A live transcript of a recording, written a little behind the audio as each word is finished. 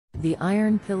The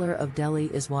Iron Pillar of Delhi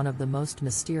is one of the most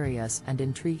mysterious and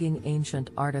intriguing ancient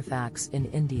artifacts in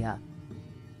India.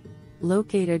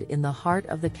 Located in the heart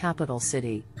of the capital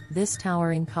city, this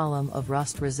towering column of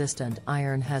rust-resistant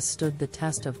iron has stood the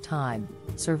test of time,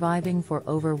 surviving for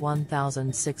over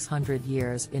 1,600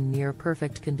 years in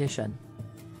near-perfect condition.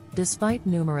 Despite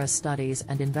numerous studies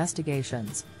and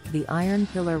investigations, the Iron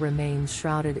Pillar remains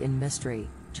shrouded in mystery,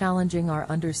 challenging our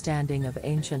understanding of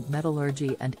ancient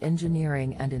metallurgy and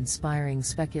engineering and inspiring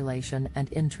speculation and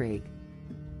intrigue.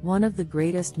 One of the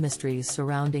greatest mysteries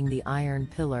surrounding the Iron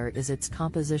Pillar is its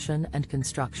composition and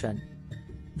construction.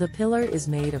 The pillar is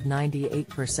made of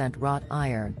 98% wrought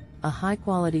iron, a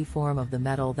high-quality form of the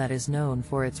metal that is known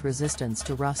for its resistance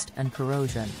to rust and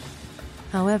corrosion.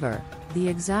 However, the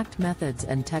exact methods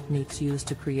and techniques used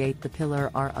to create the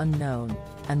pillar are unknown,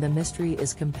 and the mystery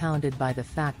is compounded by the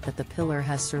fact that the pillar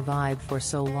has survived for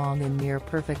so long in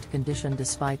near-perfect condition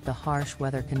despite the harsh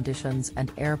weather conditions and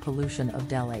air pollution of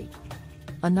Delhi.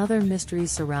 Another mystery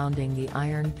surrounding the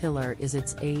Iron Pillar is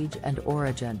its age and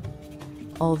origin.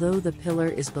 Although the pillar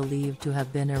is believed to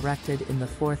have been erected in the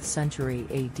 4th century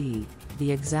AD,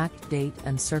 the exact date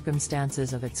and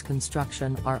circumstances of its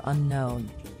construction are unknown.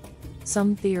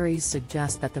 Some theories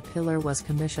suggest that the pillar was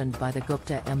commissioned by the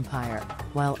Gupta Empire,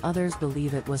 while others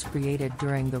believe it was created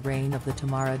during the reign of the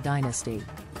Tomara dynasty.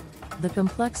 The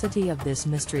complexity of this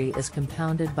mystery is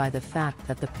compounded by the fact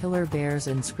that the pillar bears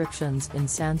inscriptions in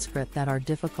Sanskrit that are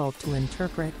difficult to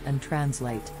interpret and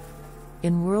translate.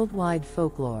 In worldwide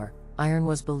folklore, iron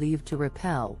was believed to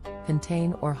repel,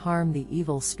 contain or harm the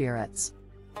evil spirits.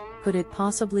 Could it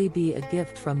possibly be a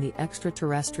gift from the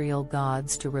extraterrestrial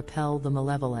gods to repel the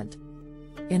malevolent?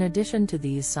 In addition to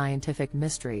these scientific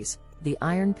mysteries, the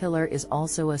Iron Pillar is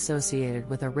also associated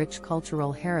with a rich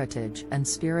cultural heritage and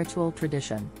spiritual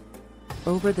tradition.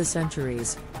 Over the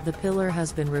centuries, the pillar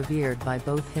has been revered by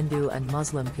both Hindu and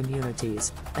Muslim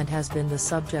communities, and has been the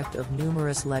subject of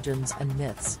numerous legends and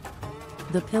myths.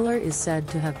 The pillar is said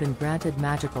to have been granted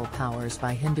magical powers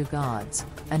by Hindu gods,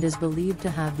 and is believed to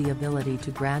have the ability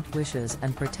to grant wishes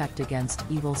and protect against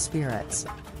evil spirits.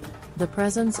 The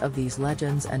presence of these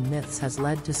legends and myths has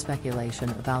led to speculation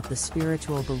about the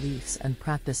spiritual beliefs and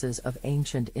practices of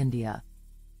ancient India.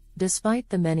 Despite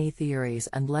the many theories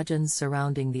and legends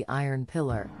surrounding the Iron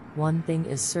Pillar, one thing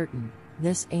is certain: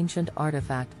 this ancient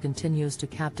artifact continues to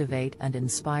captivate and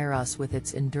inspire us with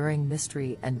its enduring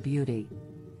mystery and beauty.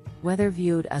 Whether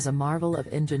viewed as a marvel of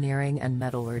engineering and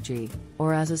metallurgy,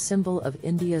 or as a symbol of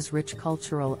India's rich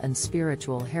cultural and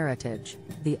spiritual heritage,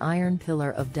 the Iron Pillar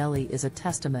of Delhi is a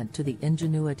testament to the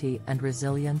ingenuity and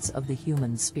resilience of the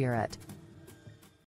human spirit.